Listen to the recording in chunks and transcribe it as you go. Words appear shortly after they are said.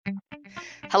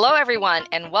Hello, everyone,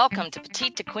 and welcome to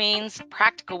Petite to Queen's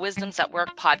Practical Wisdoms at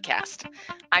Work podcast.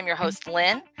 I'm your host,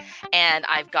 Lynn, and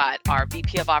I've got our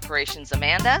VP of Operations,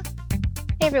 Amanda.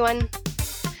 Hey, everyone.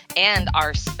 And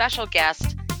our special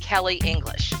guest, Kelly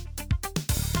English.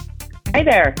 Hi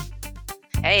there.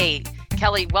 Hey,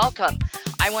 Kelly, welcome.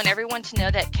 I want everyone to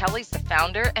know that Kelly's the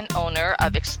founder and owner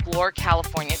of Explore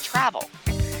California Travel.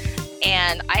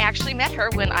 And I actually met her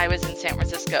when I was in San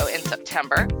Francisco in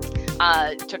September.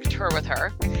 Took a tour with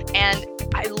her, and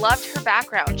I loved her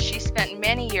background. She spent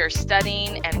many years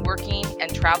studying and working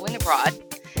and traveling abroad,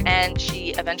 and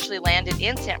she eventually landed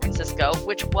in San Francisco,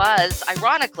 which was,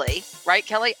 ironically, right,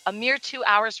 Kelly, a mere 2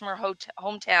 hours from her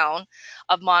hometown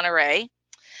of Monterey.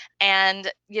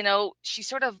 And, you know, she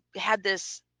sort of had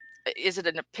this, is it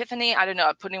an epiphany? I don't know,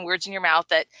 I'm putting words in your mouth,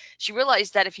 that she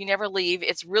realized that if you never leave,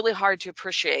 it's really hard to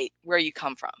appreciate where you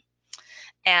come from.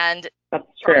 And that's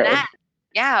true.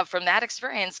 From that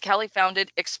experience, Kelly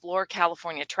founded Explore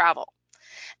California Travel,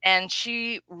 and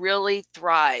she really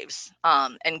thrives.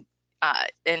 And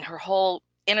her whole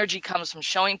energy comes from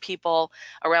showing people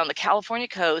around the California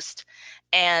coast,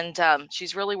 and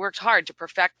she's really worked hard to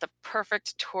perfect the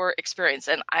perfect tour experience.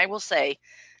 And I will say,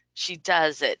 she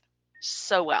does it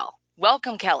so well.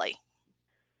 Welcome, Kelly.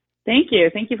 Thank you.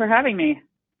 Thank you for having me.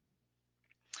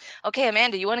 Okay,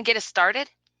 Amanda, you want to get us started?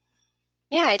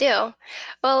 Yeah, I do.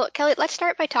 Well, Kelly, let's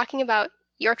start by talking about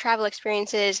your travel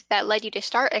experiences that led you to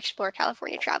start Explore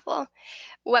California Travel.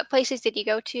 What places did you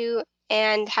go to,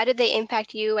 and how did they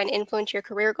impact you and influence your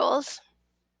career goals?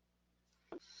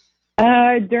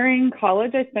 During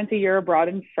college, I spent a year abroad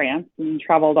in France and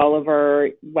traveled all over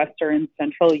Western and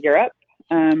Central Europe.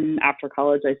 After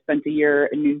college, I spent a year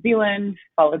in New Zealand,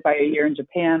 followed by a year in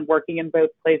Japan, working in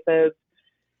both places.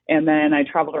 And then I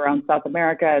traveled around South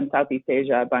America and Southeast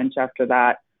Asia a bunch after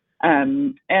that.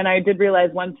 And I did realize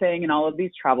one thing in all of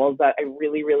these travels, that I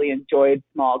really, really enjoyed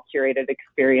small curated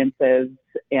experiences,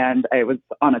 and I was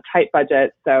on a tight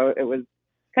budget. So it was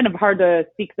kind of hard to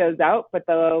seek those out, but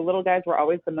the little guys were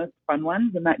always the most fun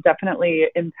ones. And that definitely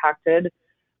impacted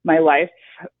my life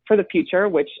for the future,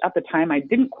 which at the time I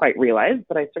didn't quite realize,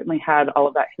 but I certainly had all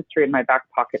of that history in my back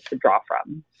pocket to draw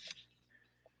from.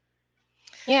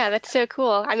 Yeah, that's so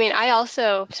cool. I mean, I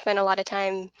also spent a lot of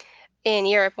time in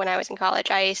Europe when I was in college.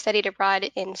 I studied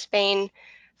abroad in Spain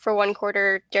for 1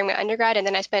 quarter during my undergrad, and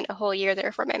then I spent a whole year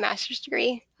there for my master's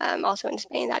degree, also in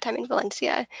Spain, that time in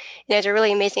Valencia. And it was a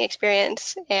really amazing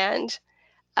experience. And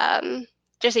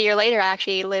just a year later, I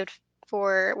actually lived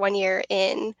for 1 year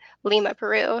in Lima,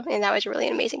 Peru, and that was really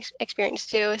an amazing experience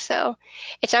too. So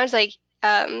it sounds like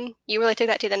you really took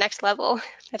that to the next level.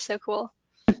 That's so cool.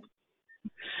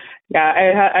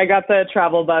 Yeah, I got the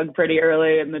travel bug pretty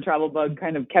early, and the travel bug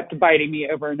kind of kept biting me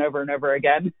over and over and over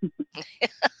again.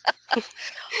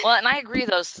 Well, and I agree,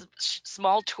 those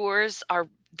small tours are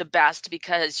the best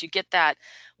because you get that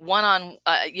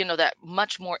that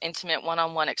much more intimate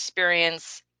one-on-one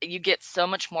experience. You get so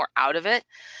much more out of it.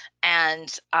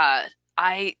 And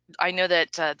I know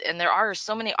that, and there are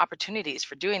so many opportunities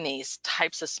for doing these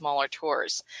types of smaller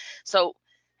tours. So,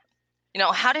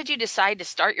 how did you decide to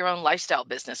start your own lifestyle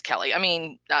business, Kelly? I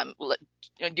mean,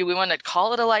 do we want to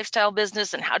call it a lifestyle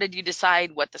business? And how did you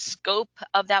decide what the scope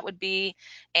of that would be?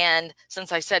 And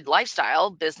since I said lifestyle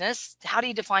business, how do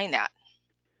you define that?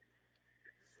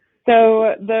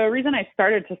 So the reason I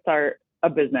started to start a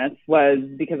business was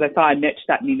because I saw a niche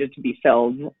that needed to be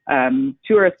filled.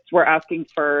 Tourists were asking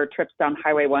for trips down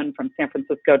Highway 1 from San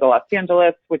Francisco to Los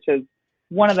Angeles, which is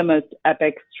one of the most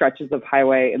epic stretches of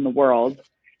highway in the world.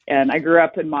 And I grew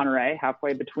up in Monterey,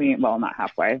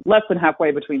 less than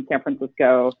halfway between San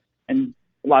Francisco and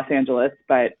Los Angeles.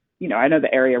 But, I know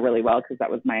the area really well because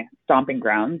that was my stomping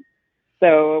ground.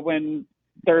 So when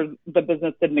the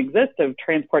business didn't exist of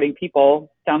transporting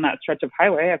people down that stretch of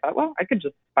highway, I thought, well, I could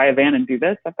just buy a van and do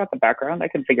this. I've got the background. I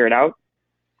can figure it out.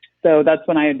 So that's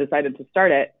when I decided to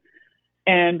start it.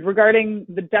 And regarding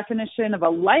the definition of a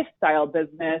lifestyle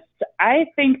business, I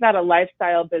think that a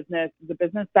lifestyle business is a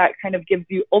business that kind of gives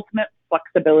you ultimate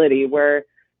flexibility, where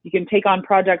you can take on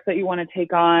projects that you want to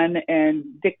take on and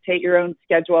dictate your own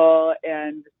schedule,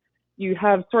 and you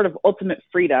have sort of ultimate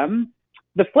freedom.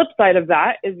 The flip side of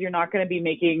that is you're not going to be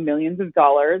making millions of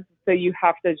dollars, so you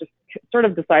have to just sort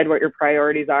of decide what your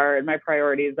priorities are. And my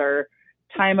priorities are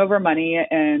time over money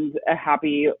and a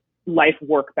happy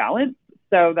life-work balance.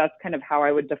 So that's kind of how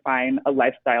I would define a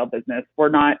lifestyle business. We're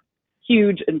not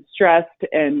huge and stressed,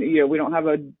 and we don't have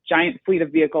a giant fleet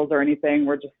of vehicles or anything.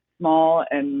 We're just small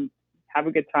and have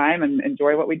a good time and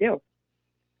enjoy what we do.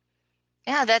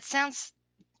 Yeah, that sounds,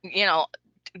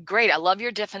 great. I love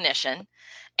your definition.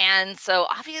 And so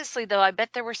obviously, though, I bet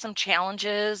there were some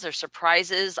challenges or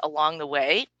surprises along the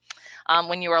way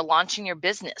when you were launching your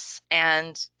business.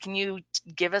 And can you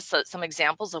give us some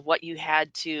examples of what you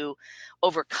had to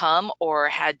overcome or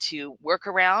had to work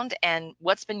around, and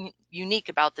what's been unique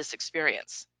about this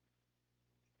experience?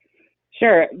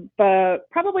 Sure.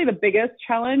 Probably the biggest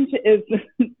challenge is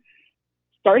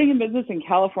starting a business in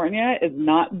California is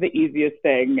not the easiest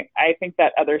thing. I think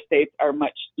that other states are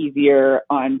much easier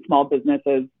on small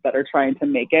businesses that are trying to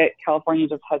make it. California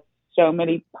just has so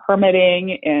many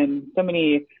permitting and so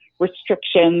many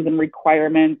restrictions and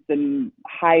requirements and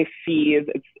high fees.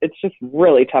 It's just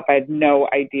really tough. I had no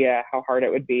idea how hard it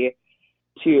would be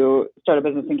to start a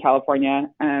business in California.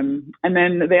 And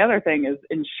then the other thing is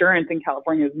insurance in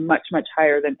California is much, much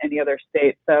higher than any other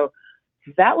state. So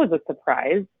that was a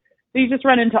surprise. So you just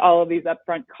run into all of these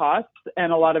upfront costs,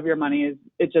 and a lot of your money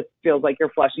it just feels like you're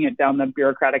flushing it down the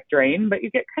bureaucratic drain, but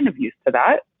you get kind of used to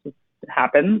that. It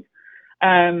happens.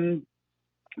 And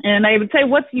I would say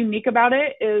what's unique about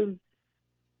it is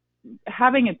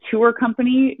having a tour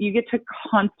company. You get to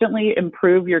constantly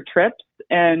improve your trips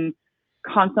and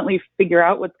constantly figure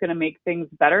out what's going to make things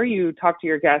better. You talk to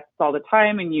your guests all the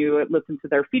time and you listen to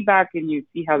their feedback and you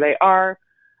see how they are.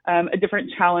 A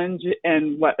different challenge,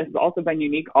 and what has also been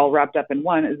unique, all wrapped up in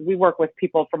one, is we work with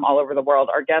people from all over the world.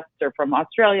 Our guests are from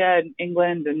Australia and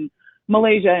England and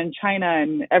Malaysia and China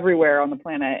and everywhere on the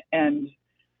planet. And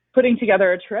putting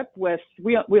together a trip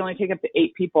we only take up to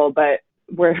 8 people, but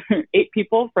we're 8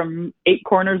 people from 8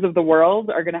 corners of the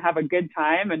world are going to have a good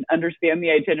time and understand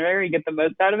the itinerary and get the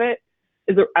most out of it,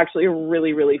 is actually a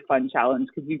really, really fun challenge,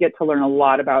 because you get to learn a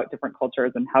lot about different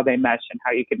cultures and how they mesh and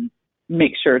how you can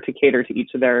make sure to cater to each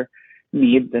of their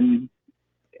needs and,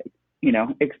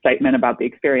 excitement about the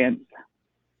experience.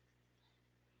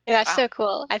 Yeah, that's so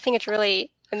cool. I think it's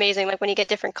really amazing, like when you get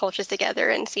different cultures together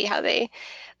and see how they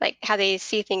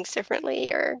see things differently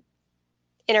or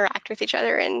interact with each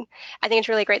other. And I think it's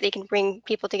really great that you can bring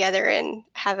people together and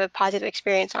have a positive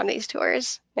experience on these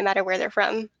tours, no matter where they're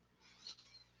from.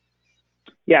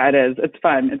 Yeah, it is. It's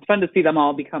fun. It's fun to see them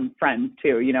all become friends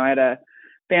too. I had a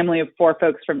family of 4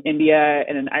 folks from India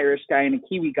and an Irish guy and a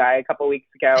Kiwi guy a couple of weeks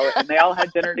ago, and they all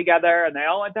had dinner together and they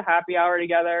all went to happy hour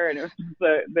together, and it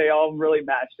was they all really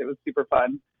meshed. It was super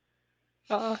fun.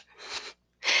 Oh.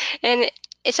 And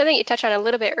it's something you touched on a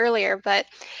little bit earlier, but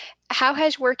how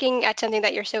has working at something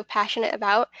that you're so passionate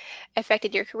about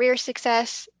affected your career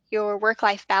success, your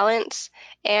work-life balance,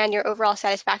 and your overall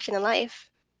satisfaction in life?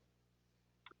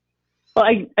 Well,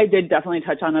 I did definitely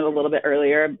touch on it a little bit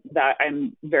earlier, that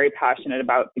I'm very passionate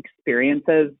about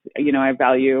experiences. I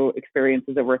value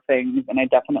experiences over things, and I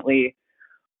definitely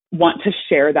want to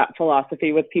share that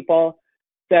philosophy with people.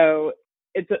 So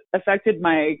it's affected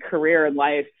my career and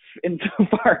life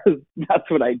insofar as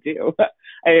that's what I do.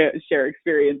 I share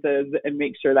experiences and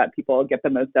make sure that people get the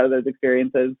most out of those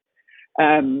experiences.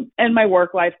 And my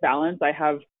work-life balance, I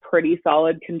have pretty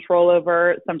solid control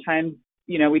over. Sometimes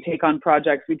we take on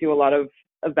projects, we do a lot of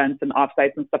events and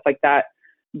offsites and stuff like that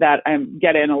I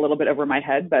get in a little bit over my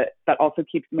head, but that also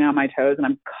keeps me on my toes, and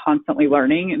I'm constantly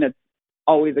learning, and it's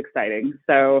always exciting.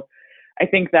 So I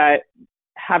think that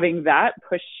having that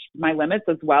push my limits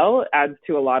as well adds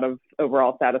to a lot of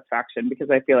overall satisfaction, because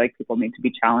I feel like people need to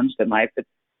be challenged in life.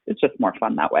 It's just more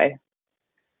fun that way.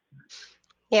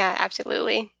 Yeah,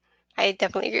 absolutely. I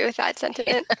definitely agree with that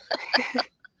sentiment.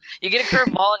 You get a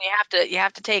curveball and you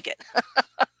have to take it.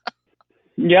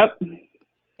 Yep.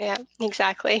 Yeah,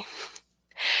 exactly.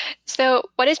 So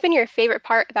what has been your favorite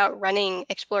part about running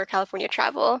Explore California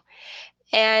Travel?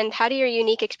 And how do your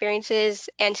unique experiences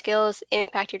and skills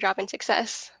impact your job and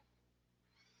success?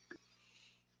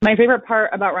 My favorite part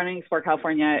about running Explore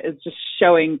California is just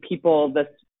showing people this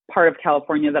part of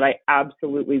California that I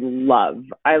absolutely love.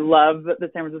 I love the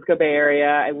San Francisco Bay Area.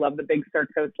 I love the Big Sur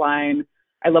coastline.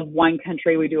 I love wine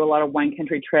country. We do a lot of wine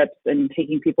country trips and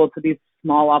taking people to these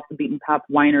small off the beaten path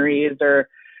wineries, or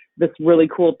this really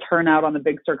cool turnout on the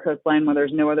Big Sur coastline where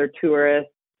there's no other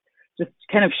tourists. Just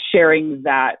kind of sharing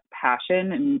that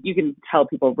passion, and you can tell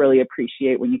people really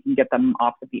appreciate when you can get them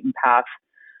off the beaten path.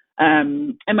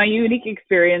 And my unique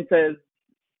experiences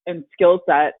and skill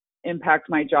set impact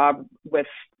my job with,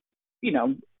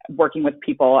 working with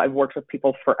people. I've worked with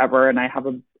people forever, and I have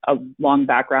a long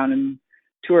background in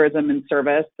tourism and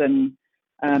service. And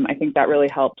I think that really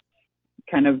helps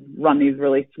kind of run these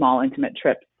really small, intimate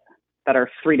trips that are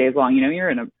 3 days long. You're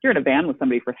in a van with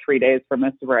somebody for 3 days for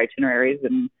most of our itineraries.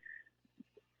 And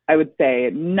I would say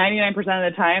 99%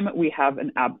 of the time we have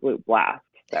an absolute blast.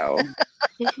 So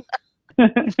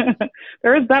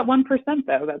there is that 1%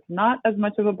 though, that's not as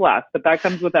much of a blast, but that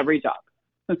comes with every job.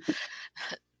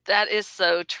 That is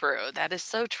so true. That is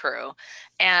so true.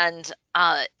 And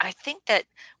I think that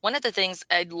one of the things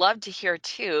I'd love to hear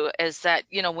too is that,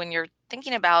 when you're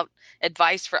thinking about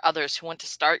advice for others who want to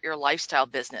start your lifestyle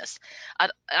business,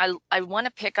 I want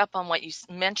to pick up on what you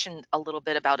mentioned a little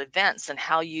bit about events and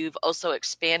how you've also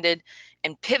expanded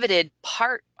and pivoted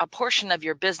a portion of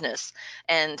your business,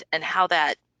 and how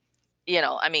that,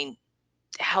 I mean,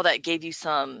 how that gave you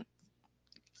some,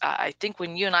 I think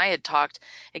when you and I had talked,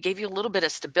 it gave you a little bit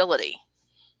of stability.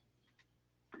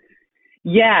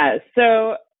 Yeah.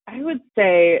 So I would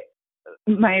say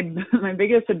my my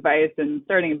biggest advice in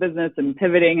starting a business and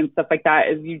pivoting and stuff like that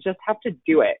is you just have to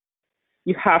do it.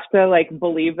 You have to like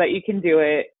believe that you can do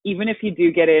it, even if you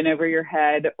do get in over your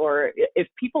head, or if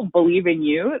people believe in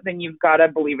you, then you've got to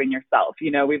believe in yourself.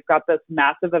 We've got this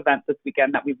massive event this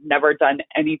weekend that we've never done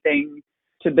anything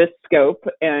to this scope,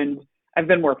 and I've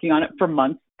been working on it for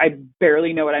months. I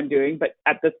barely know what I'm doing, but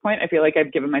at this point, I feel like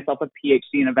I've given myself a PhD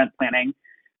in event planning.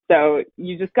 So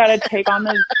you just got to take on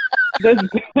this,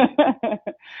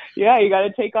 yeah, you got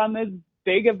to take on this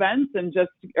big events and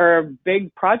or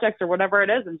big projects or whatever it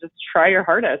is, and just try your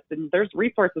hardest. And there's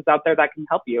resources out there that can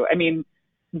help you. I mean,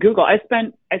 Google. I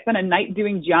spent a night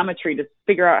doing geometry to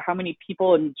figure out how many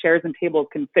people and chairs and tables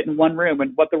can fit in one room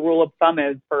and what the rule of thumb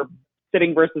is for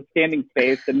sitting versus standing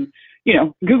space. And,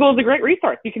 Google is a great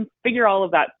resource. You can figure all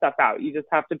of that stuff out. You just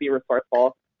have to be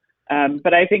resourceful.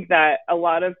 But I think that a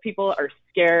lot of people are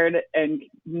scared and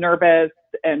nervous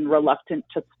and reluctant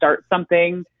to start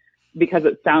something because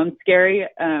it sounds scary.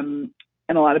 And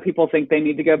a lot of people think they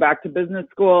need to go back to business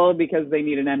school because they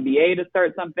need an MBA to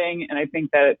start something. And I think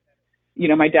that,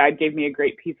 my dad gave me a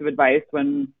great piece of advice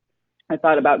when I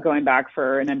thought about going back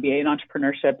for an MBA in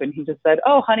entrepreneurship. And he just said,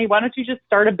 "Oh, honey, why don't you just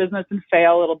start a business and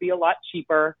fail? It'll be a lot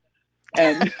cheaper."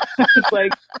 And I was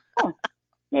like, oh,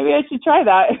 maybe I should try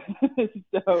that.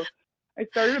 So I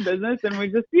started a business, and we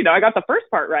just, I got the first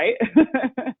part right.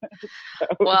 So.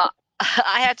 Well,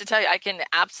 I have to tell you, I can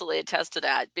absolutely attest to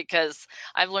that, because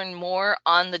I've learned more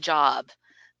on the job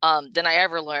than I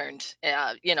ever learned,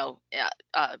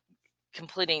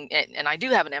 completing, and I do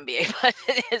have an MBA, but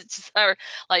it's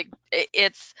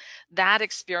it's that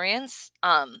experience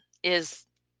is,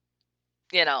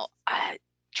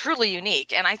 truly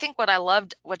unique. And I think what I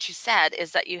loved what you said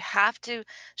is that you have to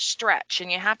stretch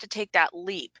and you have to take that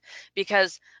leap,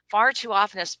 because far too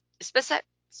often,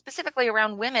 specifically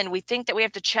around women, we think that we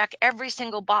have to check every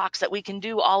single box, that we can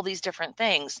do all these different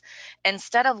things,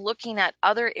 instead of looking at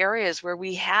other areas where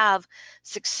we have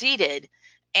succeeded.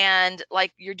 And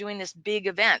like, you're doing this big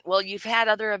event. Well, you've had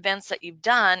other events that you've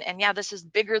done, and yeah, this is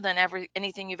bigger than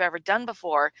anything you've ever done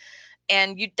before,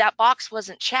 and that box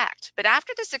wasn't checked. But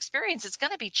after this experience, it's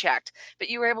going to be checked. But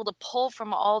you were able to pull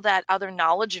from all that other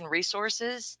knowledge and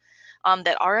resources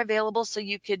that are available, so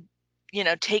you could,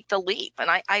 take the leap. And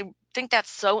I think that's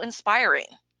so inspiring.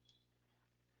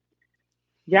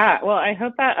 Yeah, well, I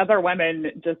hope that other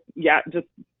women just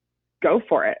go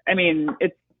for it. I mean,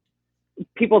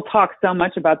 people talk so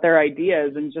much about their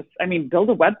ideas, and build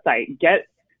a website,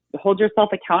 hold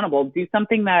yourself accountable, do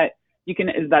something that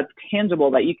that's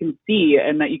tangible, that you can see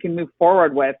and that you can move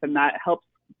forward with, and that helps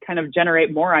kind of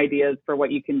generate more ideas for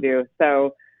what you can do.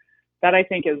 So that, I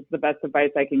think, is the best advice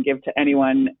I can give to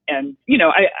anyone. And,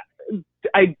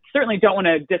 I certainly don't want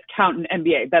to discount an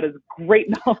MBA. That is great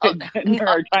knowledge. Oh, no. And there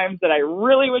are times that I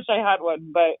really wish I had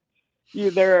one, but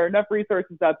there are enough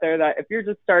resources out there that if you're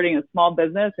just starting a small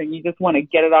business and you just want to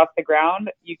get it off the ground,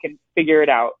 you can figure it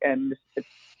out. And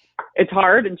it's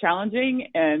hard and challenging,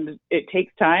 and it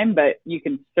takes time, but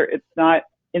it's not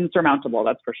insurmountable.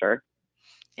 That's for sure.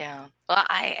 Yeah. Well,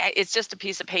 it's just a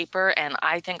piece of paper, and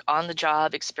I think on the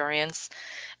job experience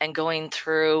and going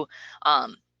through,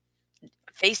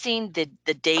 facing the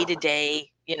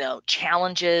day-to-day,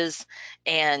 challenges,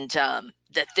 and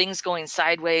the things going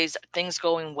sideways, things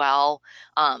going well,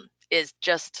 is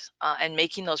just, and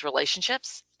making those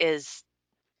relationships is,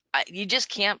 you just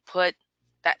can't put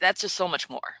that. That's just so much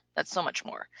more. That's so much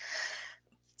more.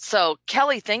 So,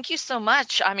 Kelly, thank you so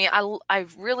much. I mean,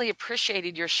 I've really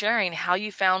appreciated your sharing how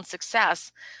you found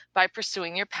success by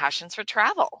pursuing your passions for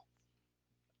travel.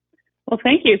 Well,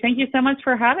 thank you. Thank you so much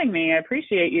for having me. I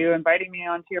appreciate you inviting me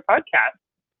onto your podcast.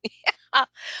 Yeah.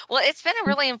 Well, it's been a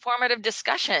really informative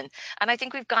discussion, and I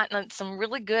think we've gotten some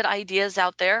really good ideas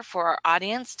out there for our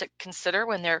audience to consider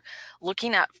when they're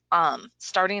looking at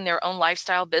starting their own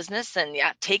lifestyle business. And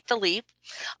yeah, take the leap.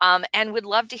 And would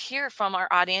love to hear from our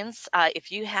audience.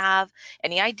 If you have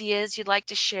any ideas you'd like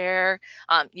to share,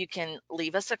 you can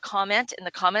leave us a comment in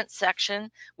the comment section.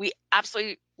 We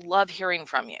absolutely love hearing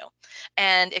from you.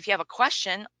 And if you have a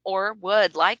question or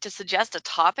would like to suggest a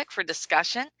topic for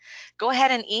discussion, go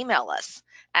ahead and email us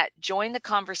at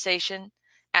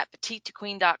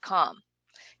jointheconversation@petitetoqueen.com.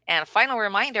 And a final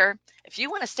reminder, if you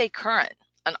want to stay current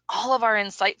on all of our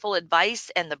insightful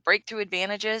advice and the breakthrough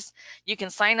advantages, you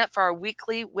can sign up for our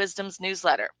weekly Wisdoms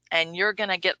newsletter, and you're going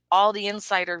to get all the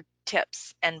insider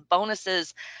tips and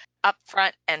bonuses up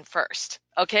front and first.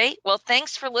 Okay, well,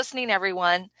 thanks for listening,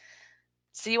 everyone.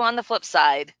 See you on the flip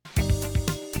side.